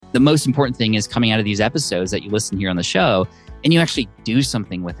The most important thing is coming out of these episodes that you listen here on the show and you actually do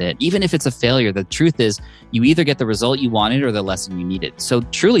something with it. Even if it's a failure, the truth is you either get the result you wanted or the lesson you needed. So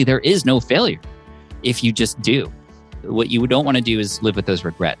truly, there is no failure if you just do. What you don't want to do is live with those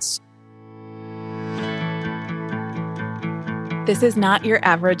regrets. This is not your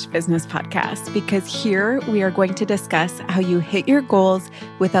average business podcast because here we are going to discuss how you hit your goals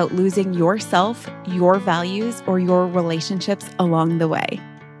without losing yourself, your values, or your relationships along the way.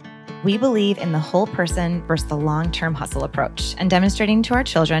 We believe in the whole person versus the long-term hustle approach and demonstrating to our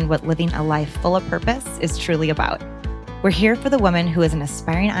children what living a life full of purpose is truly about. We're here for the woman who is an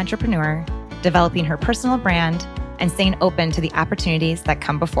aspiring entrepreneur, developing her personal brand, and staying open to the opportunities that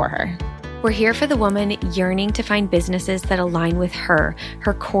come before her. We're here for the woman yearning to find businesses that align with her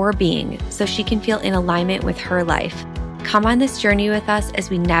core being, so she can feel in alignment with her life. Come on this journey with us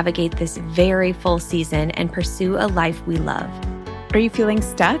as we navigate this very full season and pursue a life we love. Are you feeling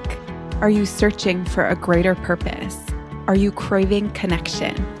stuck? Are you searching for a greater purpose? Are you craving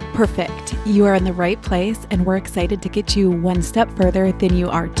connection? Perfect. You are in the right place, and we're excited to get you one step further than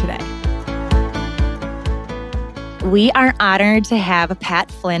you are today. We are honored to have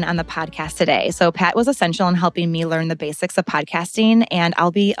Pat Flynn on the podcast today. So Pat was essential in helping me learn the basics of podcasting, and I'll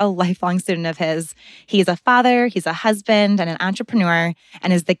be a lifelong student of his. He's a father, he's a husband, and an entrepreneur,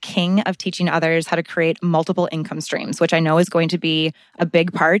 and is the king of teaching others how to create multiple income streams, which I know is going to be a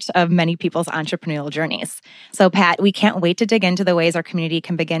big part of many people's entrepreneurial journeys. So Pat, we can't wait to dig into the ways our community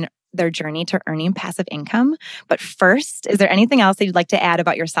can begin their journey to earning passive income. But first, is there anything else that you'd like to add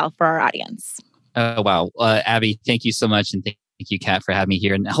about yourself for our audience? Oh, wow. Abby, thank you so much. And thank you, Kat, for having me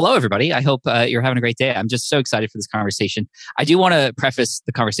here. And hello, everybody. I hope you're having a great day. I'm just so excited for this conversation. I do want to preface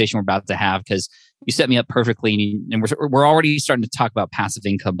the conversation we're about to have because you set me up perfectly. And we're already starting to talk about passive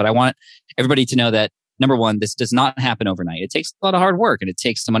income. But I want everybody to know that, number one, this does not happen overnight. It takes a lot of hard work and it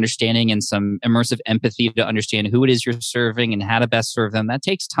takes some understanding and some immersive empathy to understand who it is you're serving and how to best serve them. That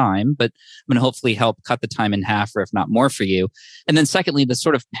takes time, but I'm going to hopefully help cut the time in half or if not more for you. And then secondly, the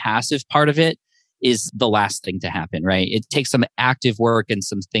sort of passive part of it is the last thing to happen, right? It takes some active work and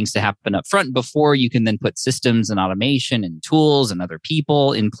some things to happen up front before you can then put systems and automation and tools and other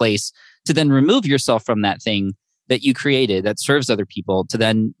people in place to then remove yourself from that thing that you created that serves other people to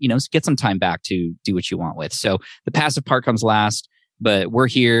then, get some time back to do what you want with. So the passive part comes last, but we're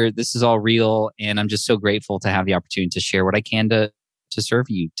here. This is all real. And I'm just so grateful to have the opportunity to share what I can to serve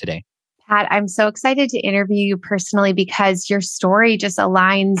you today. Pat, I'm so excited to interview you personally because your story just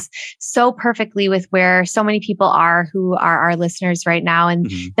aligns so perfectly with where so many people are who are our listeners right now. And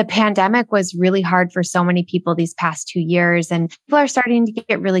the pandemic was really hard for so many people these past 2 years. And people are starting to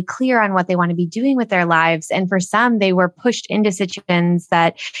get really clear on what they want to be doing with their lives. And for some, they were pushed into situations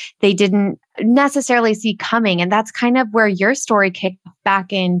that they didn't necessarily see coming. And that's kind of where your story kicked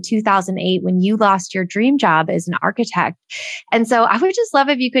back in 2008 when you lost your dream job as an architect. And so I would just love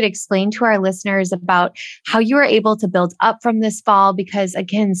if you could explain to our listeners about how you were able to build up from this fall, because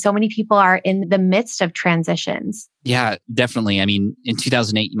again, so many people are in the midst of transitions. Yeah, definitely. I mean, in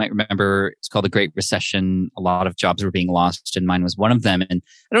 2008, you might remember it's called the Great Recession. A lot of jobs were being lost and mine was one of them. And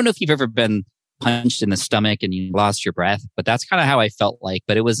I don't know if you've ever been punched in the stomach and you lost your breath, but that's kind of how I felt like.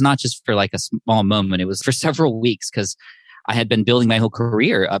 But it was not just for like a small moment. It was for several weeks because I had been building my whole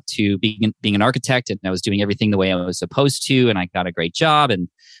career up to being an architect and I was doing everything the way I was supposed to. And I got a great job and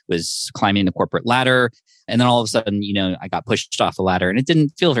was climbing the corporate ladder. And then all of a sudden, I got pushed off the ladder and it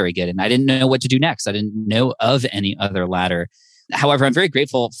didn't feel very good. And I didn't know what to do next. I didn't know of any other ladder. However, I'm very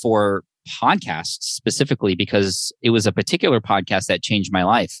grateful for podcasts specifically because it was a particular podcast that changed my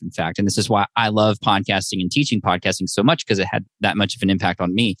life, in fact. And this is why I love podcasting and teaching podcasting so much because it had that much of an impact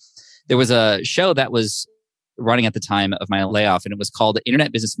on me. There was a show that was running at the time of my layoff and it was called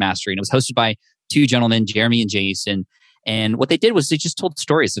Internet Business Mastery. And it was hosted by two gentlemen, Jeremy and Jason. And what they did was they just told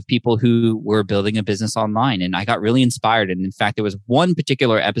stories of people who were building a business online. And I got really inspired. And in fact, there was one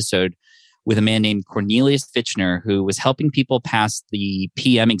particular episode with a man named Cornelius Fitchner, who was helping people pass the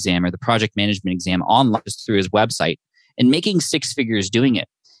PM exam or the project management exam online just through his website and making six figures doing it.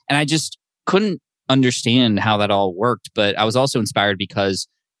 And I just couldn't understand how that all worked. But I was also inspired because,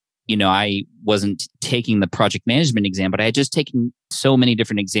 I wasn't taking the project management exam, but I had just taken so many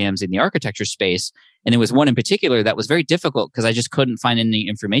different exams in the architecture space. And there was one in particular that was very difficult because I just couldn't find any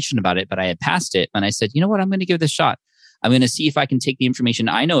information about it, but I had passed it. And I said, you know what, I'm going to give this a shot. I'm going to see if I can take the information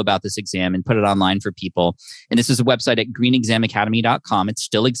I know about this exam and put it online for people. And this is a website at greenexamacademy.com. It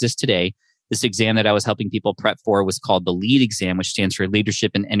still exists today. This exam that I was helping people prep for was called the LEED exam, which stands for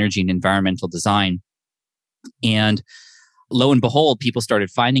Leadership in Energy and Environmental Design. And lo and behold, people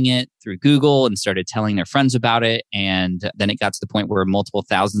started finding it through Google and started telling their friends about it. And then it got to the point where multiple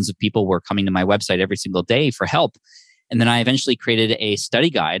thousands of people were coming to my website every single day for help. And then I eventually created a study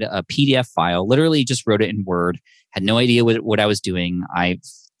guide, a PDF file, literally just wrote it in Word, had no idea what I was doing.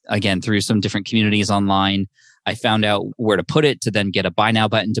 Again, through some different communities online, I found out where to put it to then get a buy now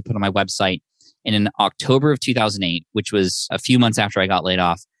button to put on my website. And in October of 2008, which was a few months after I got laid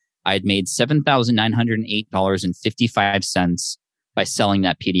off, I had made $7,908.55 by selling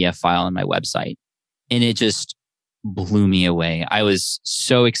that PDF file on my website. And it just blew me away. I was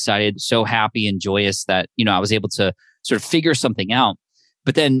so excited, so happy and joyous that, I was able to sort of figure something out.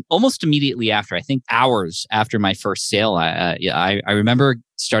 But then almost immediately after, I think hours after my first sale, I remember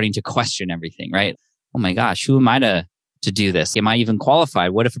starting to question everything, right? Oh my gosh, who am I to do this? Am I even qualified?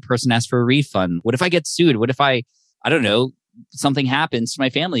 What if a person asks for a refund? What if I get sued? What if I don't know, something happens to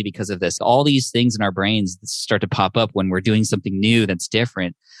my family because of this? All these things in our brains start to pop up when we're doing something new that's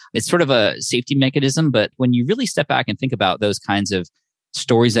different. It's sort of a safety mechanism, but when you really step back and think about those kinds of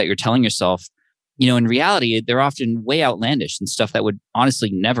stories that you're telling yourself, in reality, they're often way outlandish and stuff that would honestly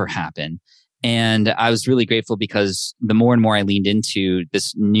never happen. And I was really grateful because the more and more I leaned into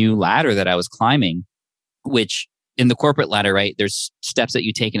this new ladder that I was climbing, which in the corporate ladder, right, there's steps that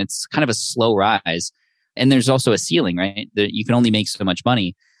you take and it's kind of a slow rise. And there's also a ceiling, right? That you can only make so much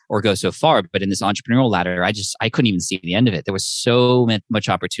money or go so far. But in this entrepreneurial ladder, I couldn't even see the end of it. There was so much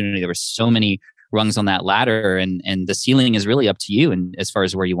opportunity. There were so many rungs on that ladder, and the ceiling is really up to you and as far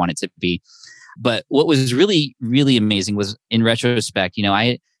as where you want it to be. But what was really, really amazing was, in retrospect,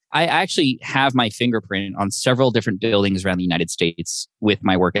 I actually have my fingerprint on several different buildings around the United States with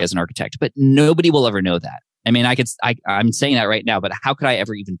my work as an architect, but nobody will ever know that. I mean, I'm saying that right now, but how could I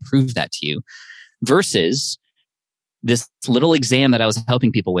ever even prove that to you? Versus this little exam that I was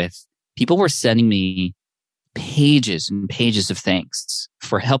helping people with, people were sending me pages and pages of thanks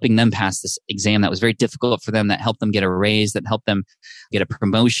for helping them pass this exam that was very difficult for them, that helped them get a raise, that helped them get a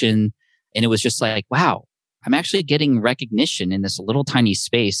promotion. And it was just like, wow, I'm actually getting recognition in this little tiny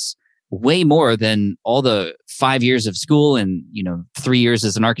space, way more than all the 5 years of school and, 3 years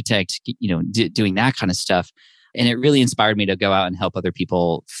as an architect, doing that kind of stuff. And it really inspired me to go out and help other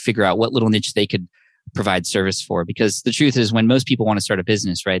people figure out what little niche they could provide service for. Because the truth is, when most people want to start a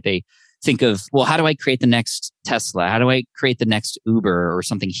business, right, they think of, well, how do I create the next Tesla? How do I create the next Uber or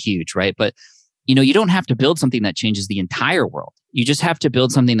something huge, right? But you don't have to build something that changes the entire world. You just have to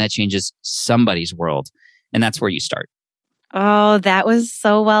build something that changes somebody's world. And that's where you start. Oh, that was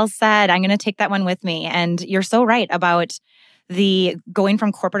so well said. I'm going to take that one with me. And you're so right about the going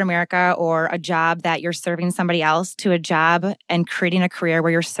from corporate America or a job that you're serving somebody else to a job and creating a career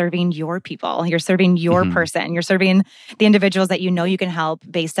where you're serving your people, you're serving your person, you're serving the individuals that you can help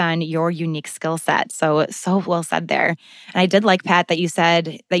based on your unique skill set. So well said there. And I did like, Pat, that you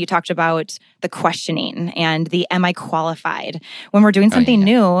said that you talked about the questioning and the am I qualified? When we're doing something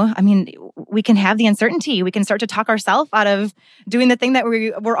new, I mean, we can have the uncertainty. We can start to talk ourselves out of doing the thing that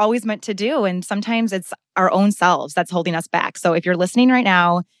we're always meant to do. And sometimes it's our own selves that's holding us back. So if you're listening right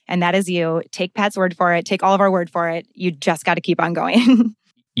now and that is you, take Pat's word for it, take all of our word for it. You just got to keep on going.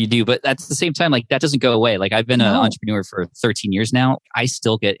 You do, but at the same time, that doesn't go away. I've been an entrepreneur for 13 years now. I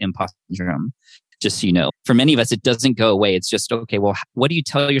still get imposter syndrome, just so you know. For many of us, it doesn't go away. It's just, okay, well, what do you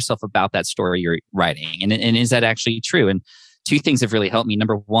tell yourself about that story you're writing? And is that actually true? And two things have really helped me.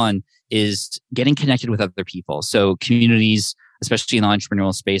 Number one is getting connected with other people. So communities, especially in the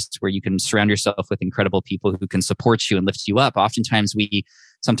entrepreneurial space, where you can surround yourself with incredible people who can support you and lift you up. Oftentimes we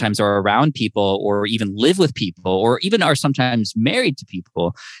sometimes are around people or even live with people or even are sometimes married to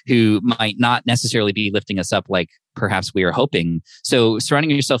people who might not necessarily be lifting us up like perhaps we are hoping. So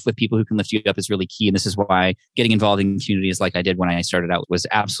surrounding yourself with people who can lift you up is really key. And this is why getting involved in communities like I did when I started out was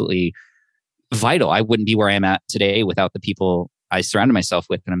absolutely vital. I wouldn't be where I am at today without the people I surrounded myself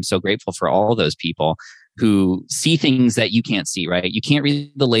with. And I'm so grateful for all those people who see things that you can't see, right? You can't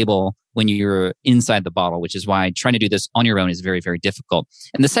read the label when you're inside the bottle, which is why trying to do this on your own is very, very difficult.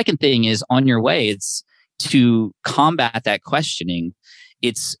 And the second thing is, on your way, it's to combat that questioning.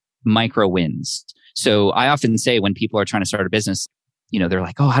 It's micro wins. So I often say when people are trying to start a business, they're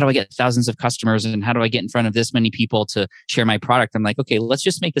like, oh, how do I get thousands of customers? And how do I get in front of this many people to share my product? I'm like, okay, let's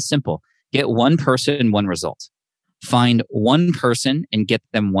just make this simple. Get one person, one result. Find one person and get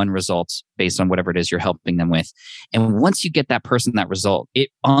them one result based on whatever it is you're helping them with. And once you get that person that result, it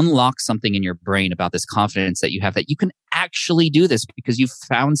unlocks something in your brain about this confidence that you have that you can actually do this because you've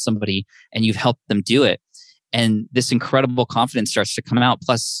found somebody and you've helped them do it. And this incredible confidence starts to come out.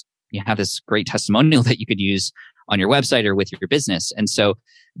 Plus, you have this great testimonial that you could use on your website or with your business. And so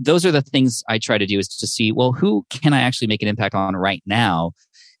those are the things I try to do, is to see, well, who can I actually make an impact on right now?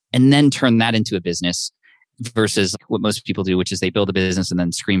 And then turn that into a business, versus what most people do, which is they build a business and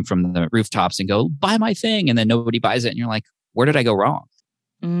then scream from the rooftops and go, buy my thing. And then nobody buys it. And you're like, where did I go wrong?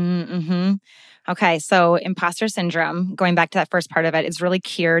 Mm-hmm. Okay. So imposter syndrome, going back to that first part of it, is really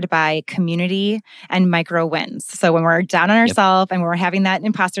cured by community and micro wins. So when we're down on ourselves and we're having that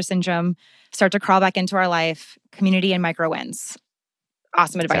imposter syndrome start to crawl back into our life, community and micro wins.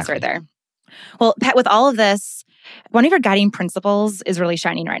 Awesome advice right there. Well, Pat, with all of this, one of your guiding principles is really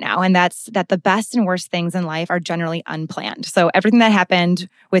shining right now. And that's that the best and worst things in life are generally unplanned. So everything that happened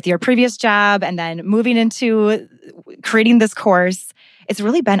with your previous job and then moving into creating this course, it's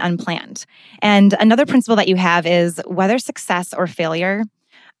really been unplanned. And another principle that you have is whether success or failure,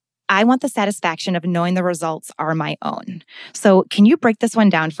 I want the satisfaction of knowing the results are my own. So can you break this one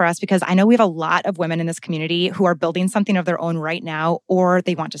down for us? Because I know we have a lot of women in this community who are building something of their own right now, or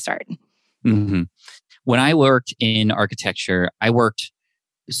they want to start. Mm-hmm. When I worked in architecture, I worked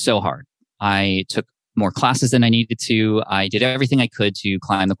so hard. I took more classes than I needed to. I did everything I could to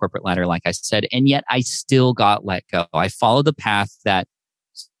climb the corporate ladder, like I said, and yet I still got let go. I followed the path that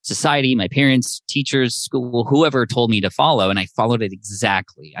society, my parents, teachers, school, whoever told me to follow, and I followed it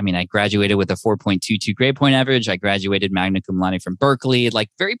exactly. I mean, I graduated with a 4.22 grade point average. I graduated magna cum laude from Berkeley, like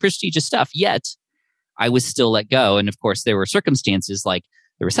very prestigious stuff, yet I was still let go. And of course, there were circumstances like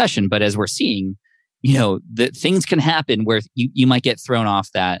the recession, but as we're seeing, that things can happen where you might get thrown off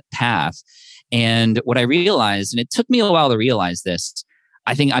that path. And what I realized, and it took me a while to realize this,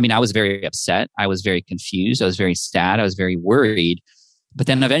 I was very upset. I was very confused. I was very sad. I was very worried. But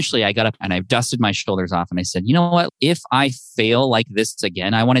then eventually I got up and I dusted my shoulders off and I said, you know what? If I fail like this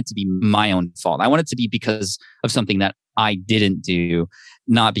again, I want it to be my own fault. I want it to be because of something that I didn't do,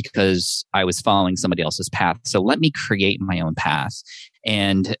 not because I was following somebody else's path. So let me create my own path.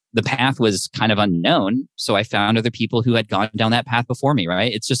 And the path was kind of unknown. So I found other people who had gone down that path before me,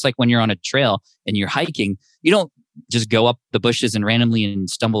 right? It's just like when you're on a trail and you're hiking, you don't just go up the bushes and randomly and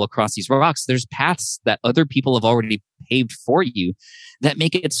stumble across these rocks. There's paths that other people have already paved for you that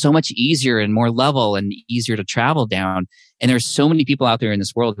make it so much easier and more level and easier to travel down. And there's so many people out there in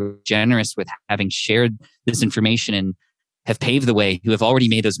this world who are generous with having shared this information and have paved the way, who have already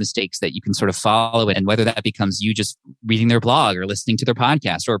made those mistakes that you can sort of follow it. And whether that becomes you just reading their blog or listening to their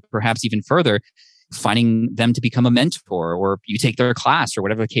podcast, or perhaps even further, finding them to become a mentor, or you take their class or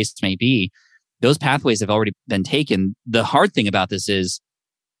whatever the case may be, those pathways have already been taken. The hard thing about this is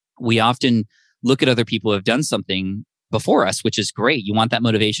we often look at other people who have done something before us, which is great. You want that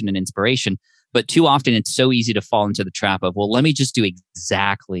motivation and inspiration. But too often it's so easy to fall into the trap of, well, let me just do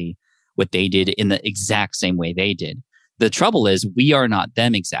exactly what they did in the exact same way they did. The trouble is we are not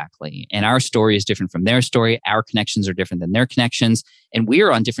them exactly. And our story is different from their story. Our connections are different than their connections. And we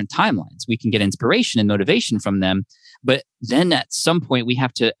are on different timelines. We can get inspiration and motivation from them. But then at some point, we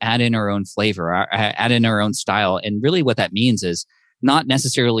have to add in our own flavor, add in our own style. And really what that means is not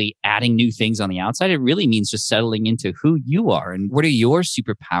necessarily adding new things on the outside. It really means just settling into who you are and what are your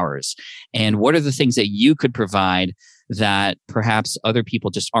superpowers and what are the things that you could provide that perhaps other people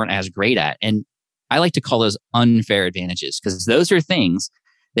just aren't as great at. And I like to call those unfair advantages, because those are things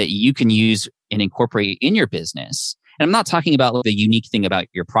that you can use and incorporate in your business. And I'm not talking about the unique thing about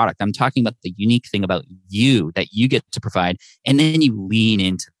your product. I'm talking about the unique thing about you that you get to provide. And then you lean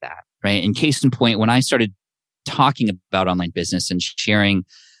into that, right? And case in point, when I started talking about online business and sharing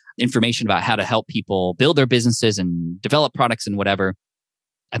information about how to help people build their businesses and develop products and whatever,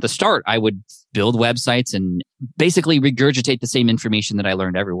 at the start, I would build websites and basically regurgitate the same information that I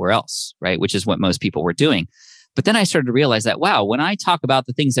learned everywhere else, right? Which is what most people were doing. But then I started to realize that, wow, when I talk about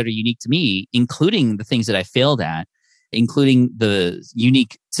the things that are unique to me, including the things that I failed at, including the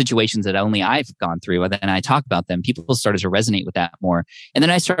unique situations that only I've gone through, and then I talk about them, people started to resonate with that more. And then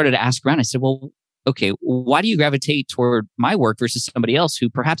I started to ask around. I said, well, okay, why do you gravitate toward my work versus somebody else who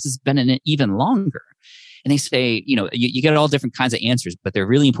perhaps has been in it even longer? And they say, you get all different kinds of answers, but they're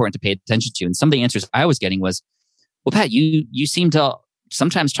really important to pay attention to. And some of the answers I was getting was, well, Pat, you seem to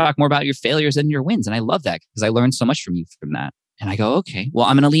sometimes talk more about your failures than your wins. And I love that because I learned so much from you from that. And I go, okay, well,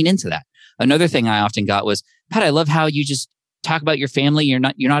 I'm going to lean into that. Another thing I often got was, Pat, I love how you just talk about your family. You're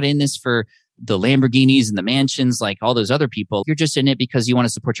not in this for the Lamborghinis and the mansions like all those other people. You're just in it because you want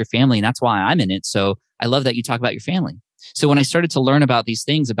to support your family. And that's why I'm in it. So I love that you talk about your family. So when I started to learn about these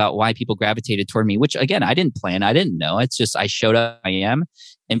things about why people gravitated toward me, which again, I didn't plan, I didn't know. It's just I showed up, I am,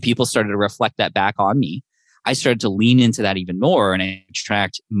 and people started to reflect that back on me. I started to lean into that even more and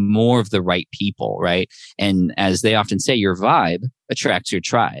attract more of the right people, right? And as they often say, your vibe attracts your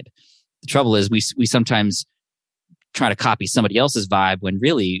tribe. The trouble is we sometimes try to copy somebody else's vibe when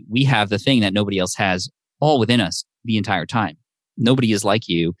really we have the thing that nobody else has all within us the entire time. Nobody is like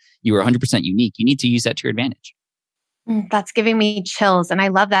you. You are 100% unique. You need to use that to your advantage. That's giving me chills. And I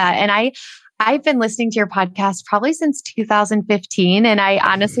love that. And I've been listening to your podcast probably since 2015. And I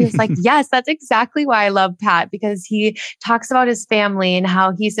honestly was like, yes, that's exactly why I love Pat, because he talks about his family and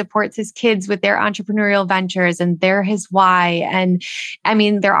how he supports his kids with their entrepreneurial ventures and they're his why. And I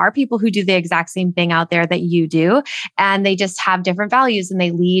mean, there are people who do the exact same thing out there that you do, and they just have different values and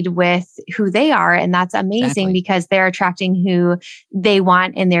they lead with who they are. And that's amazing because they're attracting who they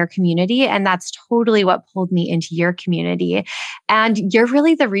want in their community. And that's totally what pulled me into your community. And you're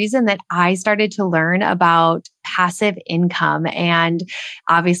really the reason that I started to learn about passive income. And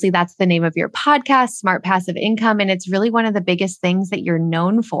obviously that's the name of your podcast, Smart Passive Income. And it's really one of the biggest things that you're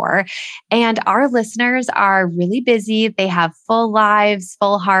known for. And our listeners are really busy. They have full lives,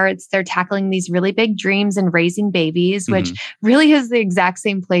 full hearts. They're tackling these really big dreams and raising babies, which really is the exact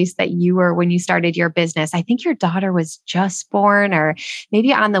same place that you were when you started your business. I think your daughter was just born or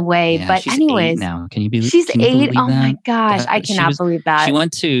maybe on the way. Yeah, but she's anyways, 8 now. Can you believe? She's 8. Oh that? my gosh. I cannot believe that. She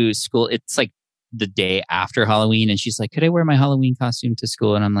went to school. It's like the day after Halloween, and she's like, could I wear my Halloween costume to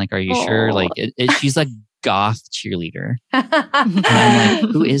school? And I'm like, are you sure? Like she's like goth cheerleader. And I'm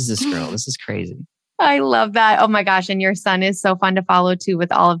like, who is this girl? This is crazy. I love that. Oh my gosh. And your son is so fun to follow too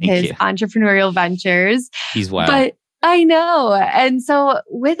with all of his entrepreneurial ventures. He's wild. But I know. And so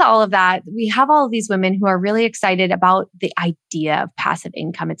with all of that, we have all of these women who are really excited about the idea of passive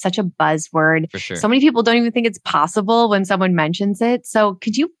income. It's such a buzzword. For sure. So many people don't even think it's possible when someone mentions it. So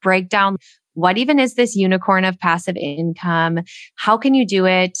could you break down what even is this unicorn of passive income? How can you do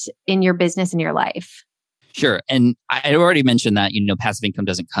it in your business and your life? Sure. And I already mentioned that, passive income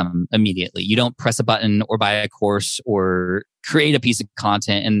doesn't come immediately. You don't press a button or buy a course or create a piece of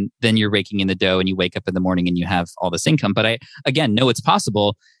content and then you're raking in the dough and you wake up in the morning and you have all this income. But I, again, know it's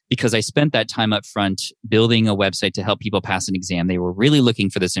possible because I spent that time up front building a website to help people pass an exam. They were really looking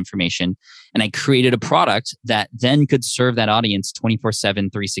for this information. And I created a product that then could serve that audience 24/7,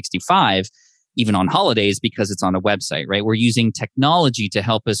 365, even on holidays because it's on a website, right? We're using technology to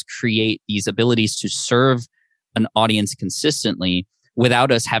help us create these abilities to serve an audience consistently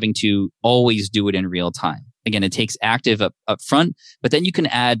without us having to always do it in real time. Again, it takes active up front, but then you can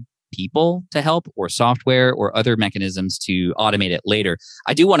add people to help or software or other mechanisms to automate it later.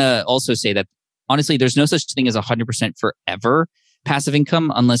 I do want to also say that honestly, there's no such thing as 100% forever passive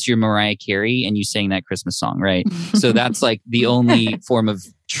income unless you're Mariah Carey and you sang that Christmas song, right? So that's like the only form of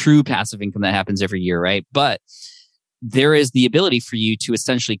true passive income that happens every year, right? But there is the ability for you to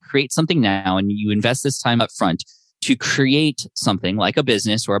essentially create something now and you invest this time up front to create something like a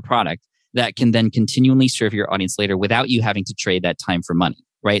business or a product that can then continually serve your audience later without you having to trade that time for money,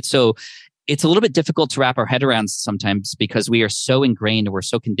 right? So it's a little bit difficult to wrap our head around sometimes because we are so ingrained and we're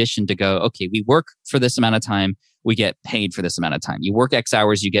so conditioned to go, okay, we work for this amount of time, we get paid for this amount of time. You work X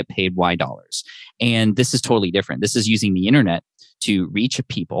hours, you get paid Y dollars. And this is totally different. This is using the internet to reach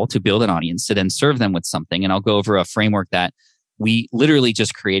people, to build an audience, to then serve them with something. And I'll go over a framework that we literally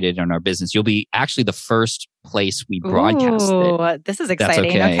just created in our business. You'll be actually the first place we broadcast it. This is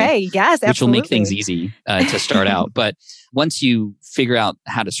exciting. Okay. Yes, absolutely. Which will make things easy to start out. But once you figure out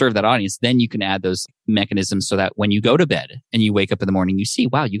how to serve that audience, then you can add those mechanisms so that when you go to bed and you wake up in the morning, you see,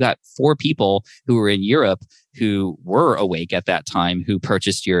 wow, you got 4 people who were in Europe who were awake at that time, who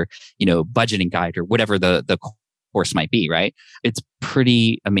purchased your, budgeting guide or whatever the course might be, right? It's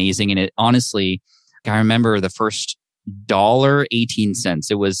pretty amazing. And it honestly, I remember the first $1.18.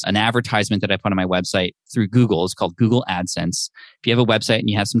 It was an advertisement that I put on my website through Google. It's called Google AdSense. If you have a website and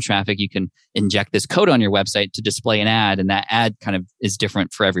you have some traffic, you can inject this code on your website to display an ad. And that ad kind of is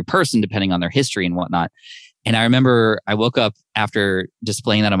different for every person depending on their history and whatnot. And I remember I woke up after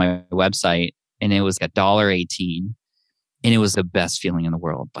displaying that on my website and it was $1.18. And it was the best feeling in the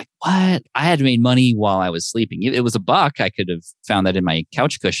world. Like, what? I had made money while I was sleeping. It was $1. I could have found that in my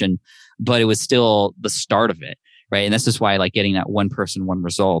couch cushion, but it was still the start of it. Right. And this is why getting that one person, one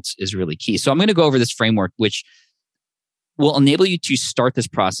result is really key. So I'm going to go over this framework, which will enable you to start this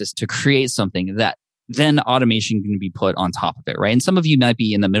process to create something that then automation can be put on top of it. Right. And some of you might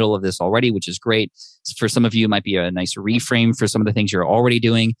be in the middle of this already, which is great. For some of you, it might be a nice reframe for some of the things you're already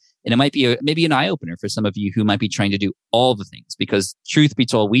doing. And it might be maybe an eye opener for some of you who might be trying to do all the things, because truth be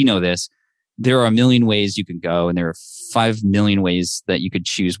told, we know this. There are a million ways you can go and there are 5 million ways that you could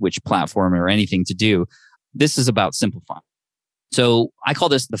choose which platform or anything to do. This is about simplifying. So I call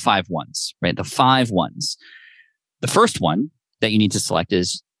this the 5 1s, right? The 5 1s. The first one that you need to select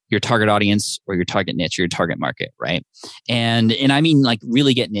is your target audience or your target niche or your target market, right? And I mean like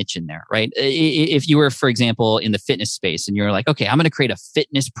really get niche in there, right? If you were, for example, in the fitness space and you're like, okay, I'm going to create a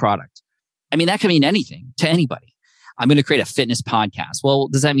fitness product. I mean, that can mean anything to anybody. I'm going to create a fitness podcast. Well,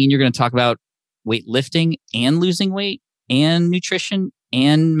 does that mean you're going to talk about weightlifting and losing weight and nutrition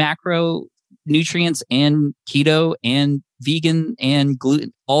and macronutrients and keto and vegan and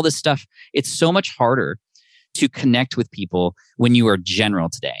gluten, all this stuff? It's so much harder to connect with people when you are general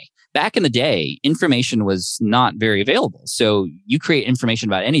today. Back in the day, information was not very available. So you create information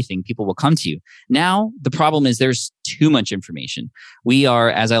about anything, people will come to you. Now, the problem is there's too much information. We are,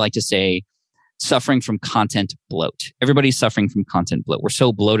 as I like to say, suffering from content bloat. Everybody's suffering from content bloat. We're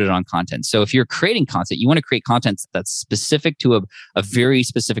so bloated on content. So if you're creating content, you want to create content that's specific to a very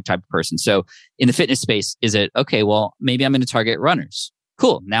specific type of person. So in the fitness space, is it, okay, well, maybe I'm going to target runners.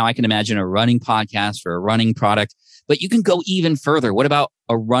 Cool. Now I can imagine a running podcast or a running product, but you can go even further. What about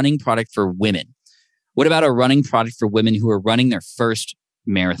a running product for women? What about a running product for women who are running their first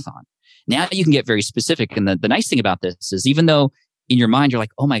marathon? Now you can get very specific. And the nice thing about this is even though in your mind, you're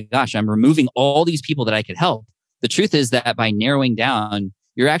like, oh my gosh, I'm removing all these people that I could help. The truth is that by narrowing down,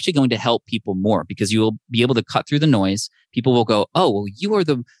 you're actually going to help people more because you will be able to cut through the noise. People will go, oh, well, you are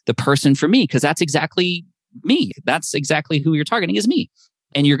the person for me because that's exactly me. That's exactly who you're targeting is me.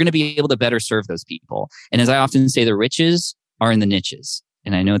 And you're going to be able to better serve those people. And as I often say, the riches are in the niches.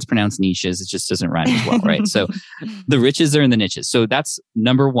 And I know it's pronounced niches. It just doesn't rhyme as well, right? So the riches are in the niches. So that's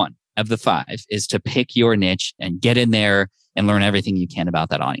number one of the 5 is to pick your niche and get in there and learn everything you can about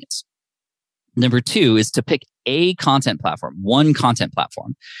that audience. Number 2 is to pick a content platform, one content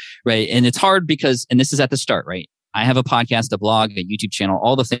platform, right? And it's hard because, and this is at the start, right? I have a podcast, a blog, a YouTube channel,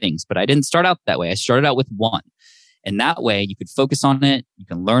 all the things, but I didn't start out that way. I started out with one. And that way you could focus on it. You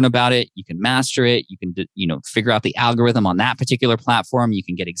can learn about it. You can master it. You can, figure out the algorithm on that particular platform. You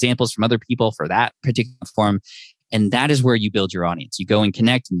can get examples from other people for that particular platform. And that is where you build your audience. You go and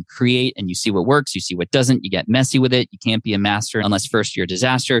connect and you create and you see what works. You see what doesn't. You get messy with it. You can't be a master unless first you're a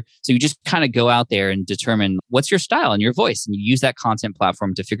disaster. So you just kind of go out there and determine what's your style and your voice. And you use that content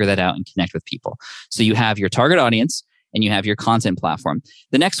platform to figure that out and connect with people. So you have your target audience and you have your content platform.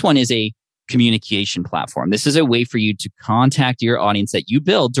 The next one is a communication platform. This is a way for you to contact your audience that you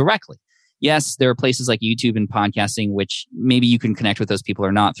build directly. Yes, there are places like YouTube and podcasting, which maybe you can connect with those people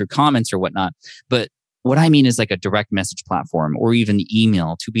or not through comments or whatnot. But what I mean is like a direct message platform or even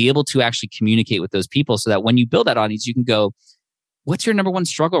email to be able to actually communicate with those people so that when you build that audience, you can go, what's your number one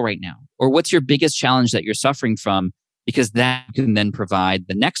struggle right now? Or what's your biggest challenge that you're suffering from? Because that can then provide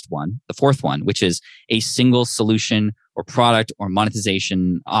the next one, the 4th one, which is a single solution or product or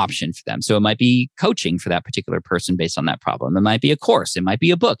monetization option for them. So it might be coaching for that particular person based on that problem. It might be a course. It might be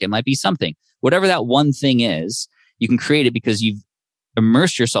a book. It might be something. Whatever that one thing is, you can create it because you've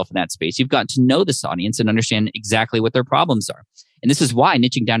immersed yourself in that space. You've gotten to know this audience and understand exactly what their problems are. And this is why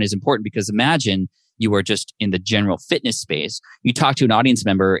niching down is important because imagine you are just in the general fitness space. You talk to an audience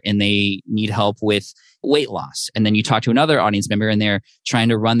member and they need help with weight loss. And then you talk to another audience member and they're trying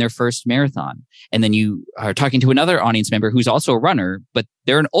to run their first marathon. And then you are talking to another audience member who's also a runner, but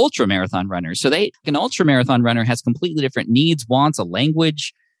they're an ultra marathon runner. So an ultra marathon runner has completely different needs, wants, a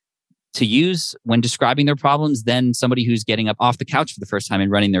language to use when describing their problems than somebody who's getting up off the couch for the first time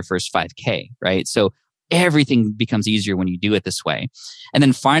and running their first 5K, right? So everything becomes easier when you do it this way. And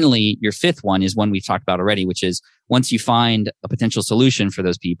then finally, your 5th one is one we've talked about already, which is once you find a potential solution for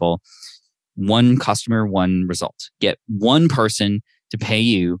those people, one customer, one result. Get one person to pay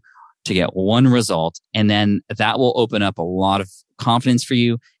you to get one result. And then that will open up a lot of confidence for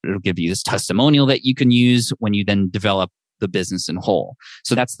you. It'll give you this testimonial that you can use when you then develop the business in whole.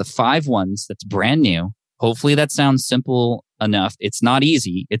 So that's the 5 ones that's brand new. Hopefully that sounds simple enough. It's not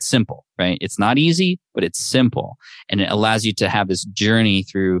easy. It's simple, right? It's not easy, but it's simple. And it allows you to have this journey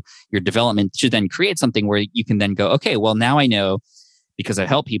through your development to then create something where you can then go, okay, well, now I know because I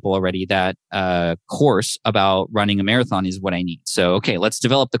help people already that course about running a marathon is what I need. So, okay, let's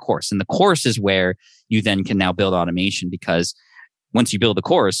develop the course. And the course is where you then can now build automation because once you build the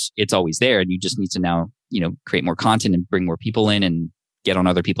course, it's always there. And you just need to now, create more content and bring more people in and get on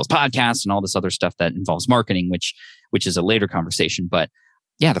other people's podcasts and all this other stuff that involves marketing, which is a later conversation. But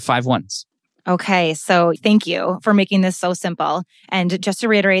yeah, the 5 ones. Okay. So thank you for making this so simple. And just to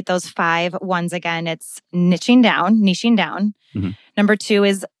reiterate those 5 ones again, it's niching down. Mm-hmm. Number 2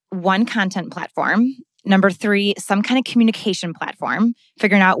 is one content platform. Number 3, some kind of communication platform,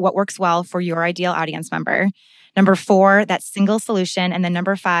 figuring out what works well for your ideal audience member. Number 4, that single solution. And then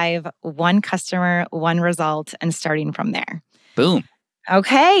number 5, one customer, one result, and starting from there. Boom.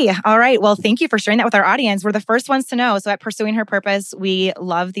 Okay. All right. Well, thank you for sharing that with our audience. We're the first ones to know. So at Pursuing Her Purpose, we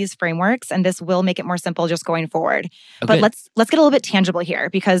love these frameworks, and this will make it more simple just going forward. But let's get a little bit tangible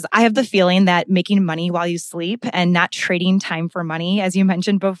here, because I have the feeling that making money while you sleep and not trading time for money, as you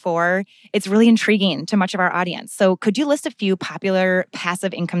mentioned before, it's really intriguing to much of our audience. So could you list a few popular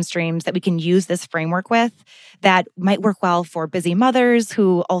passive income streams that we can use this framework with that might work well for busy mothers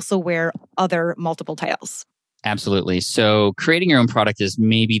who also wear other multiple titles? Absolutely. So creating your own product is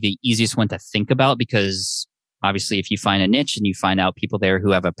maybe the easiest one to think about, because obviously if you find a niche and you find out people there who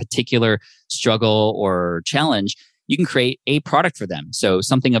have a particular struggle or challenge, you can create a product for them. So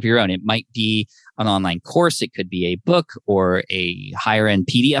something of your own. It might be an online course. It could be a book or a higher end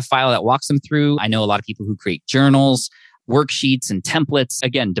PDF file that walks them through. I know a lot of people who create journals, worksheets, and templates.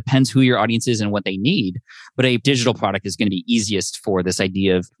 Again, depends who your audience is and what they need. But a digital product is going to be easiest for this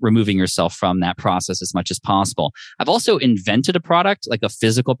idea of removing yourself from that process as much as possible. I've also invented a product, like a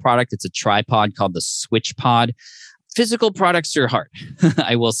physical product. It's a tripod called the SwitchPod. Physical products are hard.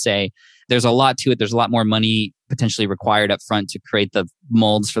 I will say there's a lot to it. There's a lot more money potentially required up front to create the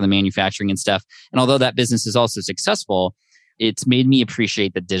molds for the manufacturing and stuff. And although that business is also successful, it's made me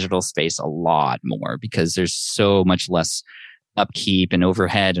appreciate the digital space a lot more, because there's so much less upkeep and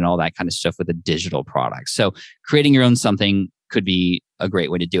overhead and all that kind of stuff with a digital product. So creating your own something could be a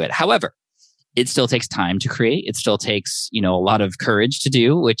great way to do it. However, it still takes time to create. It still takes, a lot of courage to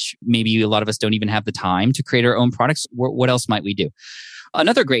do, which maybe a lot of us don't even have the time to create our own products. What else might we do?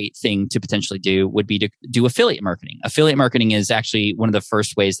 Another great thing to potentially do would be to do affiliate marketing. Affiliate marketing is actually one of the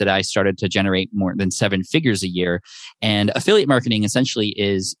first ways that I started to generate more than 7 figures a year. And affiliate marketing essentially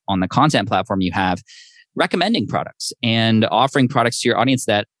is, on the content platform you have, recommending products and offering products to your audience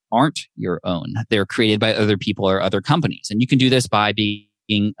that aren't your own. They're created by other people or other companies. And you can do this by being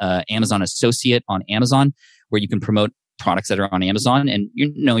an Amazon associate on Amazon, where you can promote products that are on Amazon. And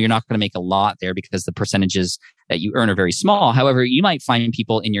you're not going to make a lot there because the percentages that you earn are very small. However, you might find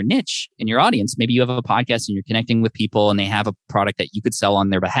people in your niche, in your audience. Maybe you have a podcast and you're connecting with people and they have a product that you could sell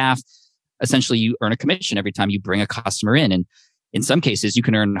on their behalf. Essentially, you earn a commission every time you bring a customer in. And in some cases, you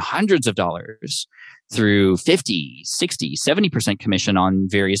can earn hundreds of dollars through 50, 60, 70% commission on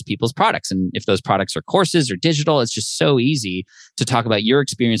various people's products. And if those products are courses or digital, it's just so easy to talk about your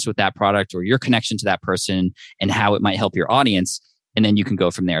experience with that product or your connection to that person and how it might help your audience. And then you can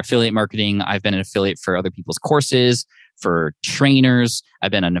go from there. Affiliate marketing. I've been an affiliate for other people's courses, for trainers.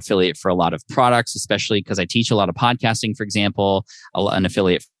 I've been an affiliate for a lot of products, especially because I teach a lot of podcasting, for example, an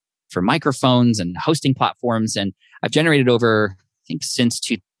affiliate for microphones and hosting platforms. And I've generated over, I think since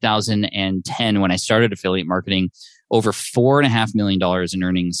 2010, when I started affiliate marketing, over $4.5 million in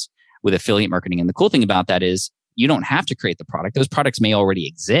earnings with affiliate marketing. And the cool thing about that is you don't have to create the product. Those products may already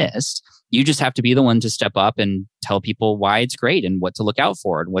exist. You just have to be the one to step up and tell people why it's great and what to look out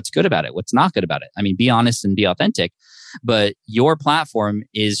for and what's good about it, what's not good about it. I mean, be honest and be authentic, but your platform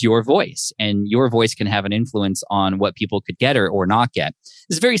is your voice, and your voice can have an influence on what people could get or not get.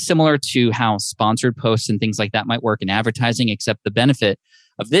 It's very similar to how sponsored posts and things like that might work in advertising, except the benefit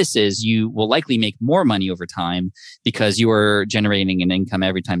of this is you will likely make more money over time because you are generating an income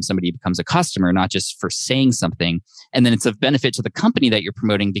every time somebody becomes a customer, not just for saying something. And then it's of benefit to the company that you're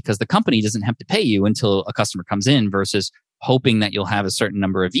promoting because the company doesn't have to pay you until a customer comes in, versus hoping that you'll have a certain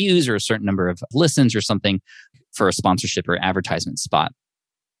number of views or a certain number of listens or something for a sponsorship or advertisement spot.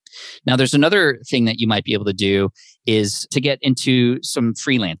 Now, there's another thing that you might be able to do is to get into some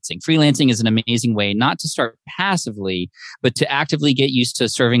freelancing. Freelancing is an amazing way not to start passively, but to actively get used to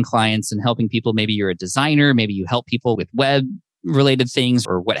serving clients and helping people. Maybe you're a designer, maybe you help people with web related things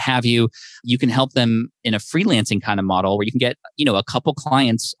or what have you. You can help them in a freelancing kind of model where you can get, a couple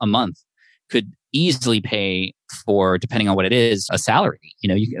clients a month could easily pay for, depending on what it is, a salary.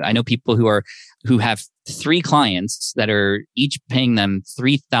 I know people who have 3 clients that are each paying them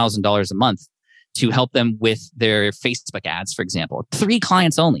 $3,000 a month to help them with their Facebook ads, for example. 3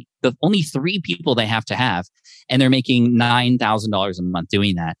 clients only. The only 3 people they have to have, and they're making $9,000 a month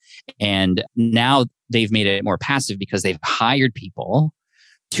doing that. And now they've made it more passive because they've hired people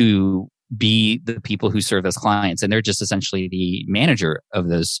to be the people who serve as clients, and they're just essentially the manager of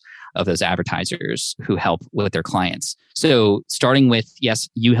those advertisers who help with their clients. So starting with, yes,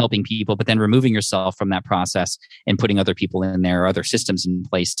 you helping people, but then removing yourself from that process and putting other people in there or other systems in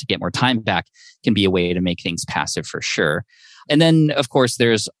place to get more time back can be a way to make things passive for sure. And then, of course,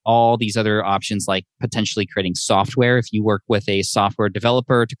 there's all these other options like potentially creating software. If you work with a software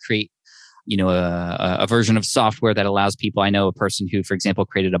developer to create a version of software that allows people. I know a person who, for example,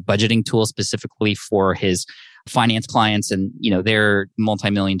 created a budgeting tool specifically for his finance clients and, they're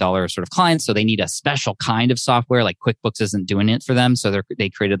multi-million dollar sort of clients. So they need a special kind of software, like QuickBooks isn't doing it for them. So they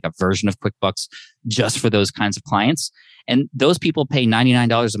created a version of QuickBooks just for those kinds of clients. And those people pay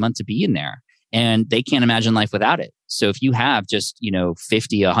 $99 a month to be in there and they can't imagine life without it. So if you have just,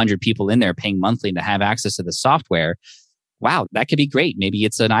 50, 100 people in there paying monthly to have access to the software, wow, that could be great. Maybe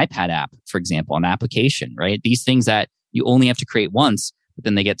it's an iPad app, for example, an application, right? These things that you only have to create once, but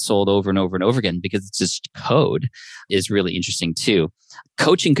then they get sold over and over and over again because it's just code is really interesting too.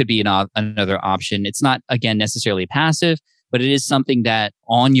 Coaching could be another option. It's not, again, necessarily passive, but it is something that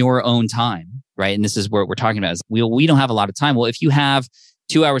on your own time, right? And this is what we're talking about is we don't have a lot of time. Well, if you have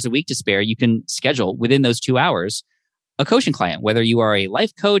 2 hours a week to spare, you can schedule within those 2 hours a coaching client, whether you are a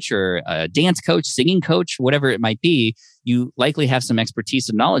life coach or a dance coach, singing coach, whatever it might be, you likely have some expertise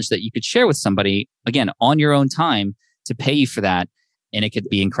and knowledge that you could share with somebody, again, on your own time to pay you for that. And it could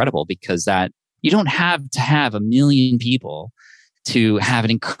be incredible because that you don't have to have 1 million people to have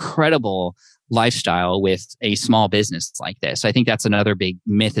an incredible lifestyle with a small business like this. I think that's another big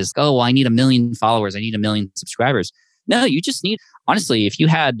myth is, oh, well, I need 1 million followers. I need 1 million subscribers. No, you just need, honestly, if you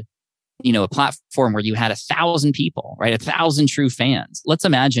had, a platform where you had 1,000 people, right? 1,000 true fans. Let's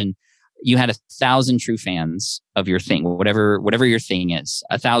imagine you had 1,000 true fans of your thing, whatever your thing is,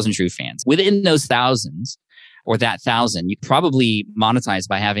 1,000 true fans. Within those thousands, or that 1,000, you probably monetize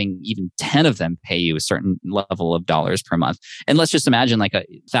by having even 10 of them pay you a certain level of dollars per month. And let's just imagine like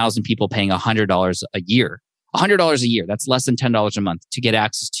 1,000 people paying $100 a year. $100 a year, that's less than $10 a month to get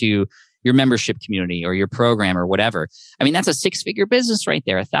access to your membership community or your program or whatever. I mean, that's a 6-figure business right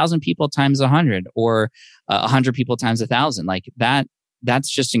there. 1,000 people times 100 or 100 people times 1,000. Like that's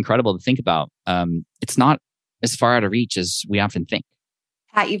just incredible to think about. It's not as far out of reach as we often think.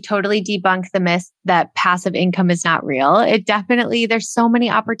 Pat, you've totally debunked the myth that passive income is not real. It definitely, there's so many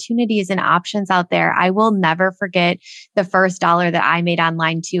opportunities and options out there. I will never forget the first dollar that I made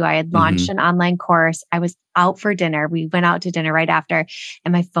online too. I had launched an online course. I was out for dinner. We went out to dinner right after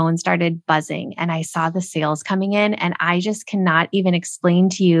and my phone started buzzing and I saw the sales coming in and I just cannot even explain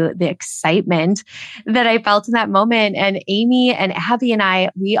to you the excitement that I felt in that moment. And Amy and Abby and I,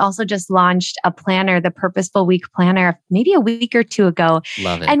 we also just launched a planner, the Purposeful Week Planner, maybe a week or two ago.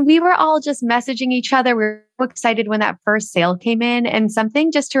 Love it. And we were all just messaging each other. We were so excited when that first sale came in. And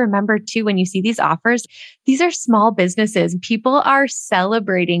something just to remember too, when you see these offers, these are small businesses. People are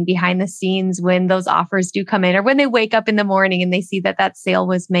celebrating behind the scenes when those offers do come in or when they wake up in the morning and they see that that sale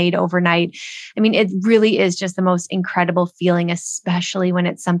was made overnight. I mean, it really is just the most incredible feeling, especially when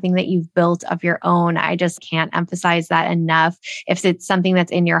it's something that you've built of your own. I just can't emphasize that enough. If it's something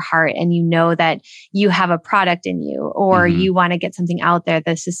that's in your heart and you know that you have a product in you or you want to get something out there,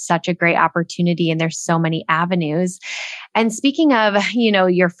 this is such a great opportunity. And there's so many avenues. And speaking of,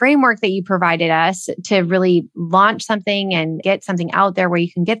 your framework that you provided us to really launch something and get something out there where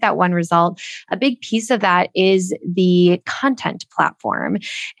you can get that one result, a big piece of that is the content platform.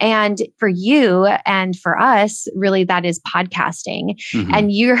 And for you and for us, really that is podcasting.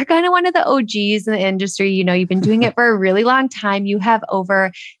 And you're kind of one of the OGs in the industry. You've been doing it for a really long time. You have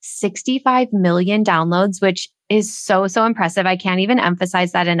over 65 million downloads, which is so, so impressive. I can't even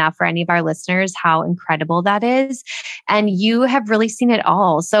emphasize that enough for any of our listeners, how incredible that is. And you have really seen it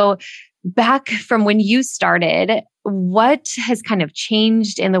all. So back from when you started, what has kind of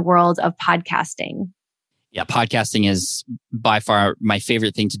changed in the world of podcasting? Yeah, podcasting is by far my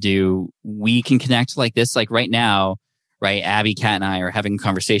favorite thing to do. We can connect like this, like right now, right? Abby, Kat, and I are having a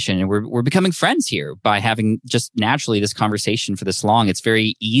conversation and we're becoming friends here by having just naturally this conversation for this long. It's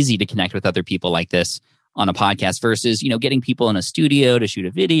very easy to connect with other people like this on a podcast versus, getting people in a studio to shoot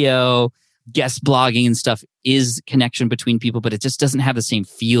a video, guest blogging and stuff is connection between people, but it just doesn't have the same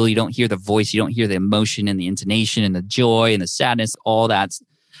feel. You don't hear the voice, you don't hear the emotion and the intonation and the joy and the sadness. All that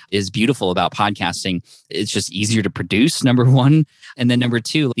is beautiful about podcasting. It's just easier to produce, number one. And then number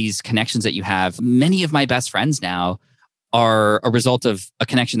two, these connections that you have, many of my best friends now are a result of a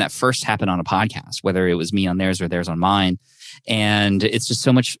connection that first happened on a podcast, whether it was me on theirs or theirs on mine. And it's just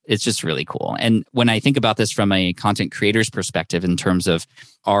so much, it's just really cool. And when I think about this from a content creator's perspective in terms of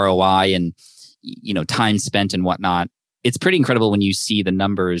ROI and, time spent and whatnot, it's pretty incredible when you see the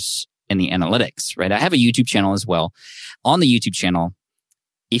numbers and the analytics, right? I have a YouTube channel as well. On the YouTube channel,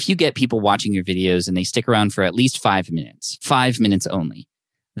 if you get people watching your videos and they stick around for at least 5 minutes only,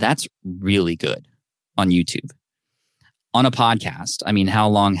 that's really good on YouTube. On a podcast, how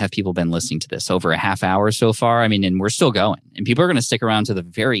long have people been listening to this? Over a half hour so far? And we're still going. And people are going to stick around to the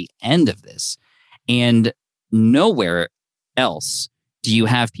very end of this. And nowhere else do you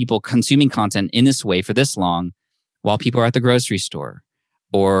have people consuming content in this way for this long while people are at the grocery store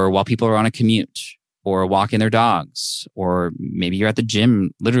or while people are on a commute or walking their dogs, or maybe you're at the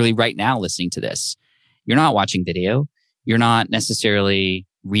gym literally right now listening to this. You're not watching video. You're not necessarily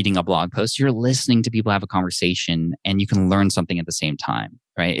reading a blog post. You're listening to people have a conversation and you can learn something at the same time,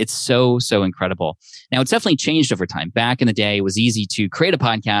 right? It's so incredible. Now, it's definitely changed over time. Back in the day, it was easy to create a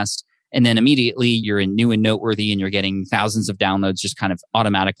podcast and then immediately you're in new and noteworthy and you're getting thousands of downloads just kind of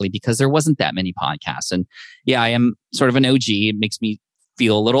automatically because there wasn't that many podcasts. And yeah, I am sort of an OG. It makes me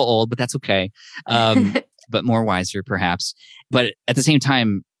feel a little old, but that's okay. But more wiser perhaps. But at the same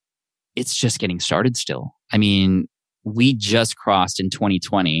time, it's just getting started still. I mean, we just crossed in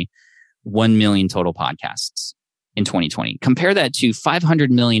 2020, 1 million total podcasts in 2020. Compare that to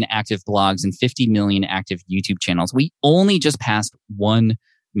 500 million active blogs and 50 million active YouTube channels. We only just passed 1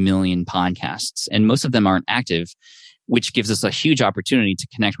 million podcasts, and most of them aren't active, which gives us a huge opportunity to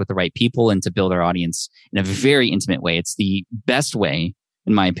connect with the right people and to build our audience in a very intimate way. It's the best way,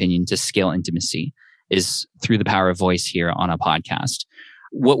 in my opinion, to scale intimacy is through the power of voice here on a podcast.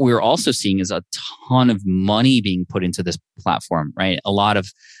 What we're also seeing is a ton of money being put into this platform, right? A lot of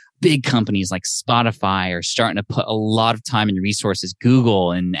big companies like Spotify are starting to put a lot of time and resources.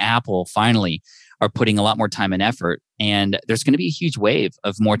 Google and Apple finally are putting a lot more time and effort. And there's going to be a huge wave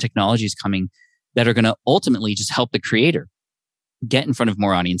of more technologies coming that are going to ultimately just help the creator get in front of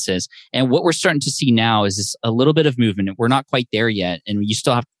more audiences. And what we're starting to see now is this a little bit of movement. We're not quite there yet. And you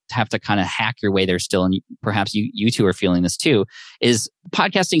still have to kind of hack your way there still. And perhaps you two are feeling this too, is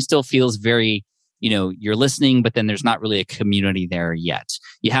podcasting still feels very, you're listening, but then there's not really a community there yet.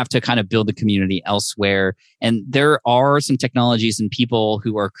 You have to kind of build the community elsewhere. And there are some technologies and people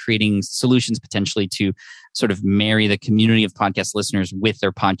who are creating solutions potentially to sort of marry the community of podcast listeners with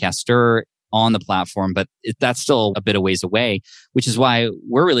their podcaster on the platform, but that's still a bit of ways away, which is why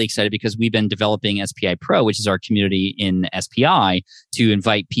we're really excited because we've been developing SPI Pro, which is our community in SPI, to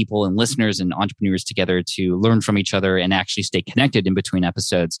invite people and listeners and entrepreneurs together to learn from each other and actually stay connected in between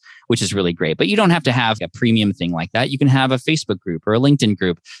episodes, which is really great. But you don't have to have a premium thing like that. You can have a Facebook group or a LinkedIn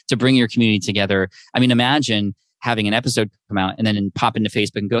group to bring your community together. I mean, imagine having an episode come out and then pop into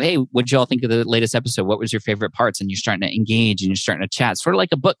Facebook and go, hey, what did y'all think of the latest episode? What was your favorite parts? And you're starting to engage and you're starting to chat, sort of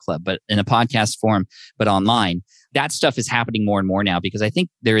like a book club, but in a podcast form, but online. That stuff is happening more and more now because I think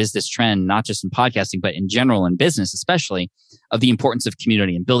there is this trend, not just in podcasting, but in general in business, especially, of the importance of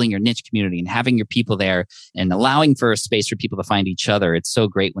community and building your niche community and having your people there and allowing for a space for people to find each other. It's so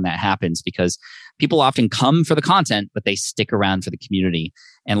great when that happens because people often come for the content, but they stick around for the community.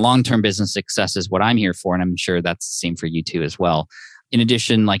 And long-term business success is what I'm here for. And I'm sure that's the same for you too as well. In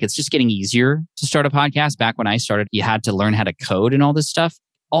addition, it's just getting easier to start a podcast. Back when I started, you had to learn how to code and all this stuff.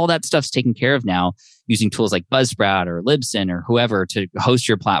 All that stuff's taken care of now using tools like Buzzsprout or Libsyn or whoever to host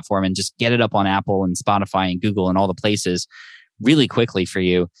your platform and just get it up on Apple and Spotify and Google and all the places really quickly for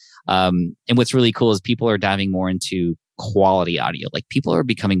you. And what's really cool is people are diving more into quality audio. People are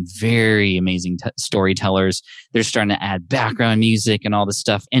becoming very amazing storytellers. They're starting to add background music and all this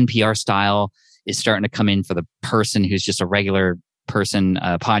stuff. NPR style is starting to come in for the person who's just a regular person,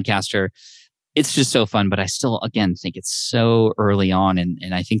 podcaster. It's just so fun, but I still, again, think it's so early on.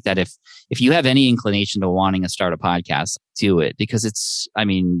 And I think that if you have any inclination to wanting to start a podcast, do it because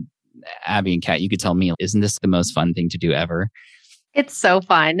Abby and Kat, you could tell me, isn't this the most fun thing to do ever? It's so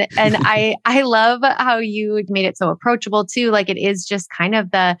fun. And I love how you made it so approachable too. It is just kind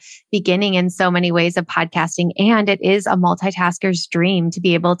of the beginning in so many ways of podcasting. And it is a multitasker's dream to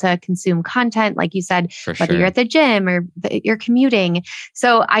be able to consume content, like you said, whether you're at the gym or you're commuting.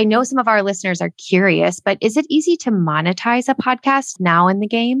 So I know some of our listeners are curious, but is it easy to monetize a podcast now in the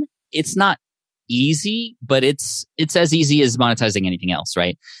game? It's not easy, but it's as easy as monetizing anything else,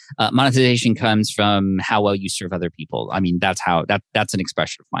 right? Monetization comes from how well you serve other people. I mean, that's an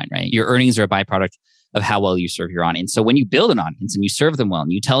expression of mine, right? Your earnings are a byproduct of how well you serve your audience. So when you build an audience and you serve them well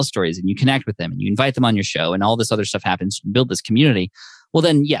and you tell stories and you connect with them and you invite them on your show and all this other stuff happens, you build this community, well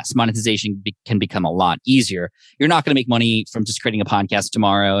then yes, monetization can become a lot easier. You're not going to make money from just creating a podcast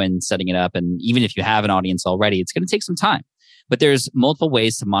tomorrow and setting it up. And even if you have an audience already, it's going to take some time. But there's multiple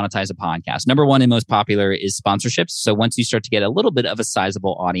ways to monetize a podcast. Number one and most popular is sponsorships. So once you start to get a little bit of a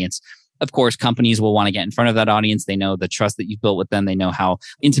sizable audience, of course, companies will want to get in front of that audience. They know the trust that you've built with them. They know how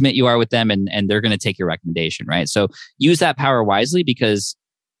intimate you are with them, and they're going to take your recommendation, right? So use that power wisely because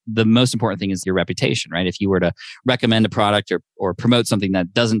the most important thing is your reputation, right? If you were to recommend a product or promote something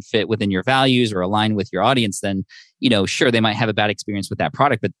that doesn't fit within your values or align with your audience, then, sure, they might have a bad experience with that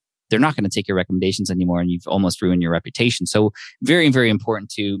product, but they're not going to take your recommendations anymore and you've almost ruined your reputation. So very, very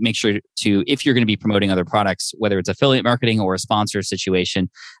important to make sure to, if you're going to be promoting other products, whether it's affiliate marketing or a sponsor situation,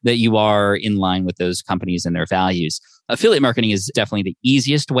 that you are in line with those companies and their values. Affiliate marketing is definitely the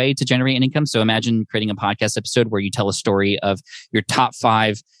easiest way to generate an income. So imagine creating a podcast episode where you tell a story of your top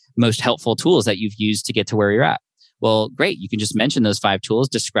 5 most helpful tools that you've used to get to where you're at. Well, great. You can just mention those 5 tools,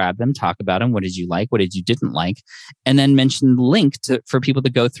 describe them, talk about them. What did you like? What did you didn't like? And then mention the link for people to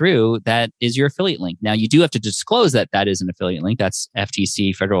go through that is your affiliate link. Now, you do have to disclose that is an affiliate link. That's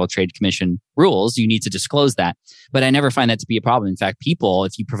FTC, Federal Trade Commission rules. You need to disclose that. But I never find that to be a problem. In fact, people,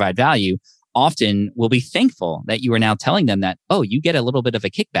 if you provide value, often will be thankful that you are now telling them that, oh, you get a little bit of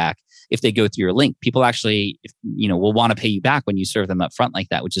a kickback if they go through your link. People actually, will want to pay you back when you serve them up front like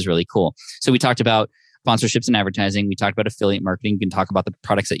that, which is really cool. So we talked about sponsorships and advertising. We talked about affiliate marketing. You can talk about the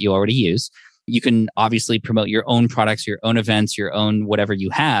products that you already use. You can obviously promote your own products, your own events, your own whatever you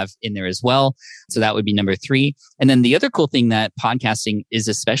have in there as well. So that would be number 3. And then the other cool thing that podcasting is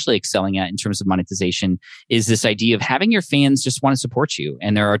especially excelling at in terms of monetization is this idea of having your fans just want to support you.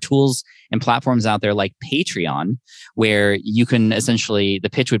 And there are tools and platforms out there like Patreon, where you can essentially, the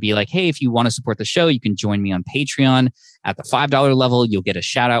pitch would be like, hey, if you want to support the show, you can join me on Patreon. At the $5 level, you'll get a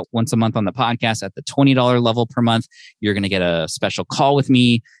shout out once a month on the podcast. At the $20 level per month, you're going to get a special call with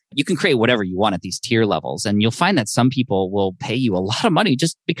me. You can create whatever you want at these tier levels. And you'll find that some people will pay you a lot of money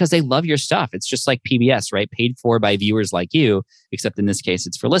just because they love your stuff. It's just like PBS, right? Paid for by viewers like you, except in this case,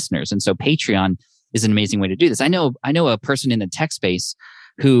 it's for listeners. And so Patreon is an amazing way to do this. I know a person in the tech space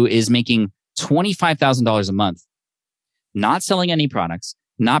who is making $25,000 a month, not selling any products,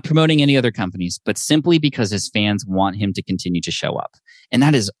 not promoting any other companies, but simply because his fans want him to continue to show up. And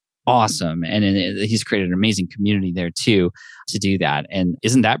that is awesome. And he's created an amazing community there too to do that. And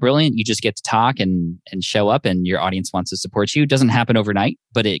isn't that brilliant? You just get to talk and show up and your audience wants to support you. It doesn't happen overnight,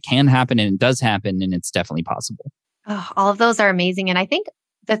 but it can happen and it does happen and it's definitely possible. Oh, all of those are amazing. And I think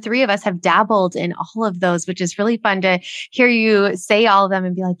the 3 of us have dabbled in all of those, which is really fun to hear you say all of them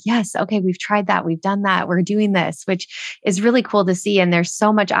and be like, yes, okay, we've tried that. We've done that. We're doing this, which is really cool to see. And there's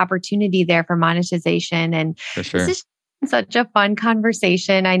so much opportunity there for monetization. And for sure. This is such a fun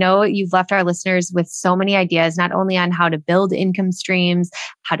conversation. I know you've left our listeners with so many ideas, not only on how to build income streams,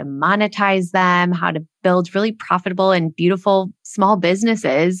 how to monetize them, how to build really profitable and beautiful small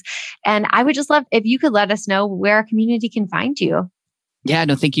businesses. And I would just love if you could let us know where our community can find you. Yeah,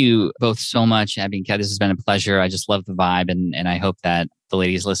 no, thank you both so much, Abby and Kat. This has been a pleasure. I just love the vibe. And I hope that the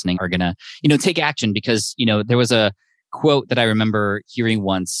ladies listening are going to, take action because, there was a quote that I remember hearing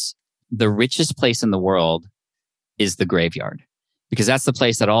once. The richest place in the world is the graveyard, because that's the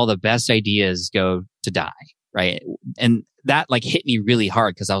place that all the best ideas go to die. Right. And that hit me really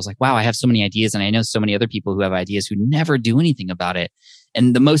hard because I was like, wow, I have so many ideas. And I know so many other people who have ideas who never do anything about it.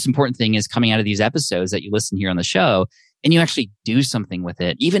 And the most important thing is coming out of these episodes that you listen here on the show and you actually do something with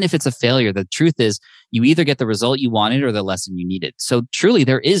it. Even if it's a failure, the truth is you either get the result you wanted or the lesson you needed. So truly,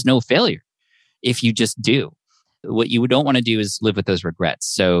 there is no failure if you just do. What you don't want to do is live with those regrets.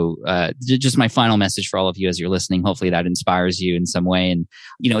 So just my final message for all of you as you're listening, hopefully that inspires you in some way. And,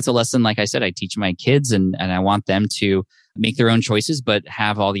 it's a lesson, like I said, I teach my kids and I want them to make their own choices, but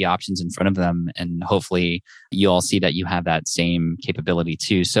have all the options in front of them. And hopefully you all see that you have that same capability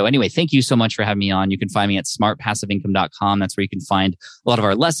too. So anyway, thank you so much for having me on. You can find me at smartpassiveincome.com. That's where you can find a lot of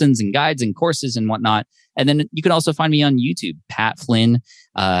our lessons and guides and courses and whatnot. And then you can also find me on YouTube, Pat Flynn.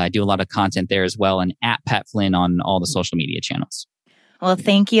 I do a lot of content there as well, and at Pat Flynn on all the social media channels. Well,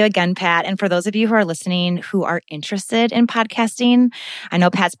 thank you again, Pat. And for those of you who are listening who are interested in podcasting, I know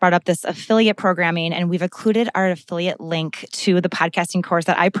Pat's brought up this affiliate programming, and we've included our affiliate link to the podcasting course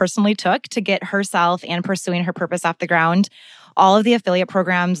that I personally took to get herself and pursuing her purpose off the ground. All of the affiliate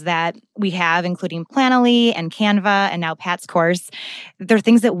programs that we have, including Planoly and Canva, and now Pat's course, they're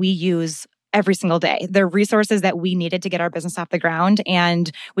things that we use every single day. They're resources that we needed to get our business off the ground, and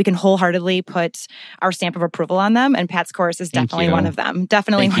we can wholeheartedly put our stamp of approval on them. And Pat's course is definitely one of them.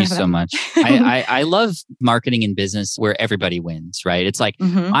 Definitely one of them. Thank you so much. I love marketing and business where everybody wins, right? It's like,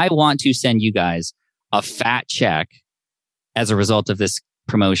 I want to send you guys a fat check as a result of this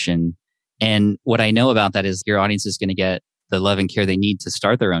promotion. And what I know about that is your audience is going to get the love and care they need to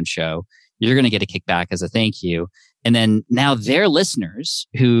start their own show. You're going to get a kickback as a thank you. And then now their listeners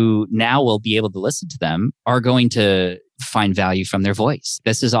who now will be able to listen to them are going to find value from their voice.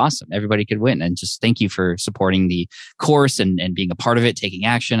 This is awesome. Everybody could win. And just thank you for supporting the course and being a part of it, taking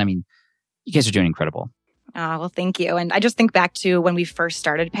action. I mean, you guys are doing incredible. Oh, well, thank you. And I just think back to when we first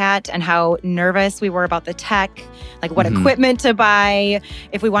started, Pat, and how nervous we were about the tech, like what equipment to buy,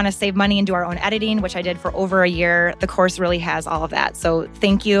 if we want to save money and do our own editing, which I did for over a year. The course really has all of that. So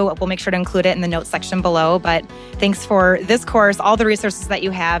thank you. We'll make sure to include it in the notes section below. But thanks for this course, all the resources that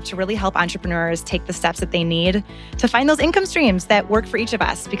you have to really help entrepreneurs take the steps that they need to find those income streams that work for each of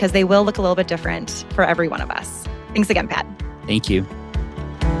us, because they will look a little bit different for every one of us. Thanks again, Pat. Thank you.